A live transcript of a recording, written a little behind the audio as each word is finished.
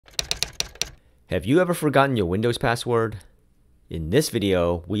Have you ever forgotten your Windows password? In this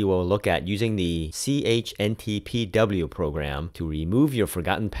video, we will look at using the chntpw program to remove your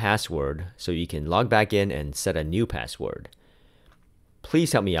forgotten password so you can log back in and set a new password.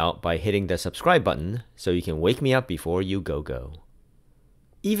 Please help me out by hitting the subscribe button so you can wake me up before you go.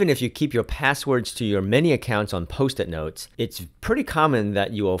 Even if you keep your passwords to your many accounts on Post-it notes, it's pretty common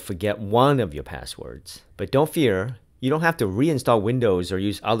that you will forget one of your passwords. But don't fear, you don't have to reinstall Windows or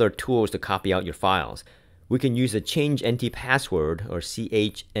use other tools to copy out your files. We can use the chntpw or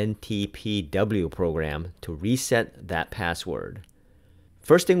chntpw program to reset that password.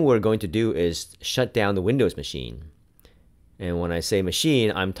 First thing we're going to do is shut down the Windows machine. And when I say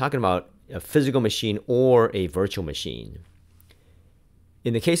machine, I'm talking about a physical machine or a virtual machine.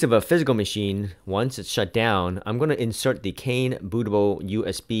 In the case of a physical machine, once it's shut down, I'm going to insert the CAINE bootable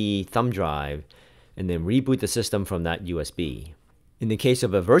USB thumb drive and then reboot the system from that USB. In the case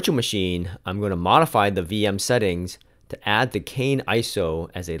of a virtual machine, I'm going to modify the VM settings to add the CAINE ISO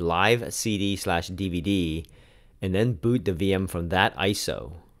as a live CD/DVD and then boot the VM from that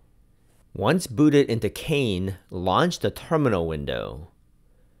ISO. Once booted into CAINE, launch the terminal window.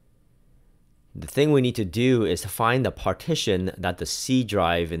 The thing we need to do is to find the partition that the C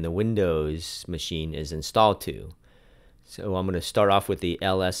drive in the Windows machine is installed to. So I'm going to start off with the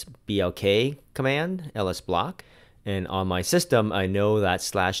lsblk command, lsblock. And on my system, I know that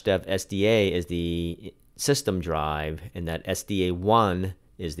 /dev SDA is the system drive and that SDA1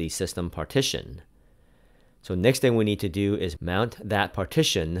 is the system partition. So next thing we need to do is mount that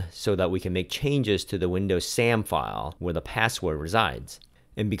partition so that we can make changes to the Windows SAM file where the password resides.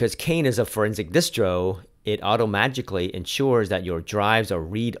 And because CAINE is a forensic distro, it automatically ensures that your drives are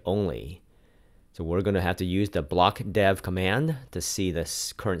read-only. So we're going to have to use the blockdev command to see the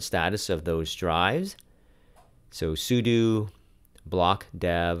current status of those drives. So sudo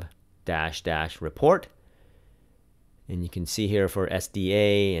blockdev -- report. And you can see here for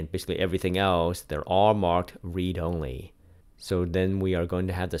SDA and basically everything else, they're all marked read-only. So then we are going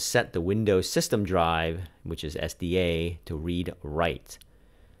to have to set the Windows system drive, which is SDA, to read-write.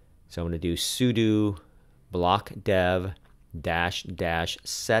 So I'm going to do sudo blockdev --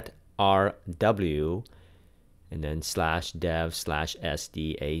 set rw and then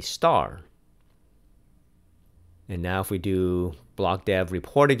 /dev/SDA star. And now if we do blockdev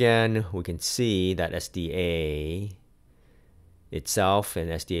report again, we can see that SDA itself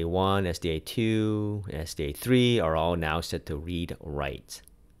and SDA1, SDA2, and SDA3 are all now set to read-write.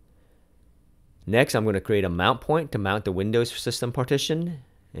 Next, I'm going to create a mount point to mount the Windows system partition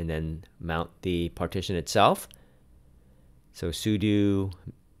and then mount the partition itself. So sudo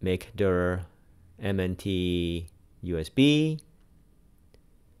make dir mnt USB.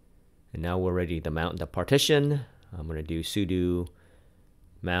 And now we're ready to mount the partition. I'm going to do sudo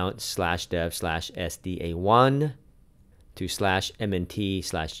mount /dev/SDA1 to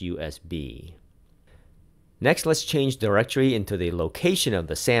 /mnt/USB. Next, let's change directory into the location of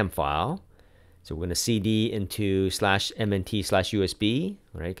the SAM file. So we're going to cd into /mnt/USB,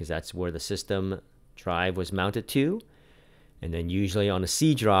 right? Because that's where the system drive was mounted to. And then usually on a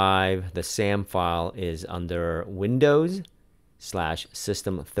C drive, the SAM file is under Windows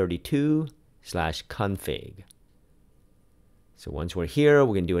 /system32/config. So once we're here,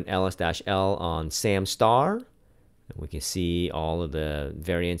 we can do an ls-l on SAM star. And we can see all of the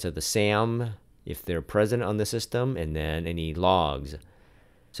variants of the SAM if they're present on the system, and then any logs.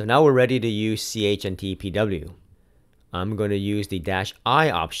 So now we're ready to use chntpw. I'm going to use the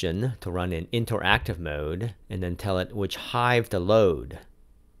 -I option to run in interactive mode and then tell it which hive to load.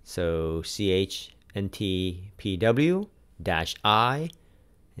 So chntpw -I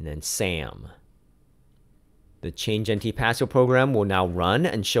and then SAM. The chntpw program will now run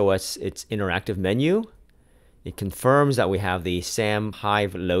and show us its interactive menu. It confirms that we have the SAM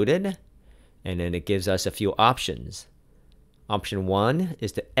hive loaded, and then it gives us a few options. Option 1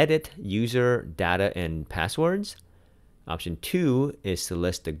 is to edit user data and passwords. Option 2 is to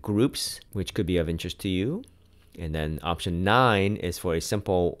list the groups which could be of interest to you. And then option 9 is for a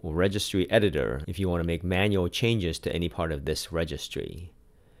simple registry editor if you want to make manual changes to any part of this registry.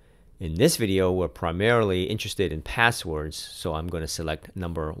 In this video, we're primarily interested in passwords, so I'm going to select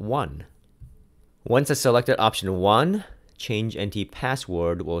number 1. Once I selected option 1,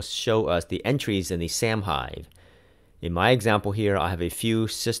 chntpw will show us the entries in the SAM hive. In my example here, I have a few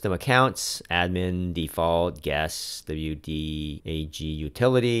system accounts: admin, default, guest, wd-ag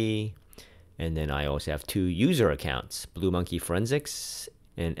utility, and then I also have 2 user accounts, Blue Monkey Forensics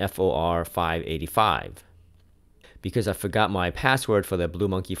and FOR585. Because I forgot my password for the Blue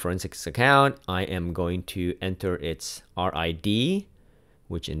Monkey Forensics account, I am going to enter its RID,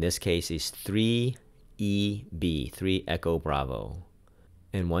 which in this case is 3EB, 3 Echo Bravo.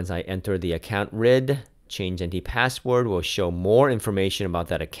 And once I enter the account RID, chntpw will show more information about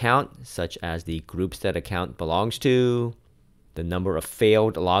that account, such as the groups that account belongs to, the number of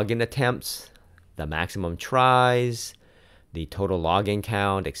failed login attempts, the maximum tries, the total login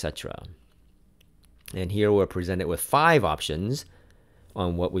count, etc. And here we're presented with 5 options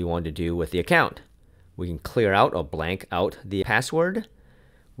on what we want to do with the account. We can clear out or blank out the password.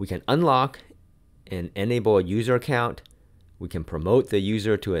 We can unlock and enable a user account. We can promote the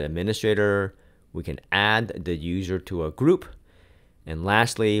user to an administrator. We can add the user to a group. And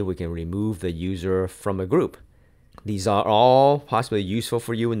lastly, we can remove the user from a group. These are all possibly useful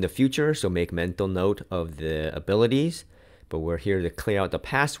for you in the future, so make mental note of the abilities. But we're here to clear out the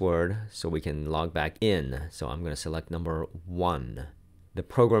password so we can log back in. So I'm going to select number 1. The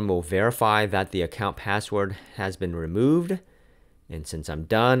program will verify that the account password has been removed. And since I'm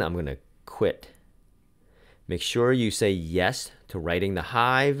done, I'm going to quit. Make sure you say yes to writing the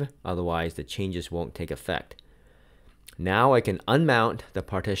hive, otherwise the changes won't take effect. Now I can unmount the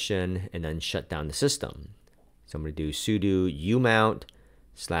partition and then shut down the system. So I'm going to do sudo umount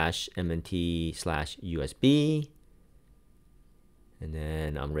 /mnt/USB. And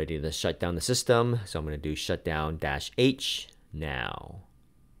then I'm ready to shut down the system. So I'm going to do shutdown-h now.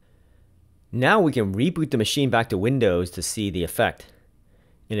 Now we can reboot the machine back to Windows to see the effect.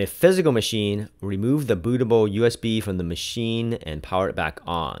 In a physical machine, remove the bootable USB from the machine and power it back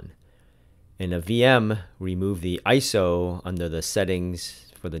on. In a VM, remove the ISO under the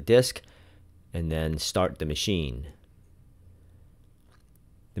settings for the disk and then start the machine.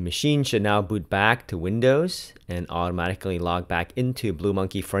 The machine should now boot back to Windows and automatically log back into Blue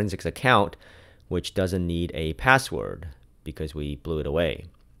Monkey Forensics account, which doesn't need a password because we blew it away.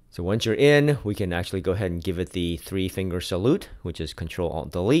 So once you're in, we can actually go ahead and give it the 3-finger salute, which is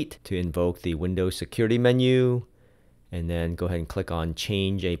Control-Alt-Delete to invoke the Windows security menu. And then go ahead and click on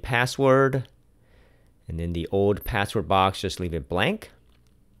Change a Password. And in the old password box, just leave it blank.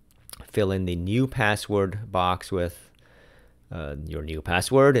 Fill in the new password box with your new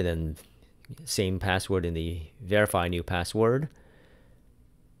password, and then same password in the Verify New Password.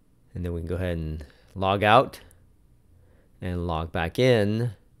 And then we can go ahead and log out and log back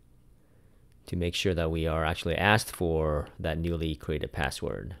in to make sure that we are actually asked for that newly created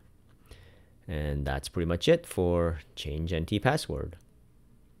password. And that's pretty much it for Change NT Password.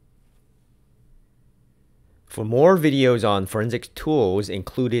 For more videos on forensics tools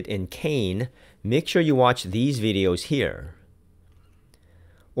included in CAINE, make sure you watch these videos here.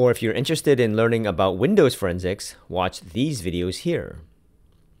 Or if you're interested in learning about Windows forensics, watch these videos here.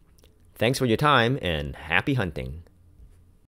 Thanks for your time and happy hunting.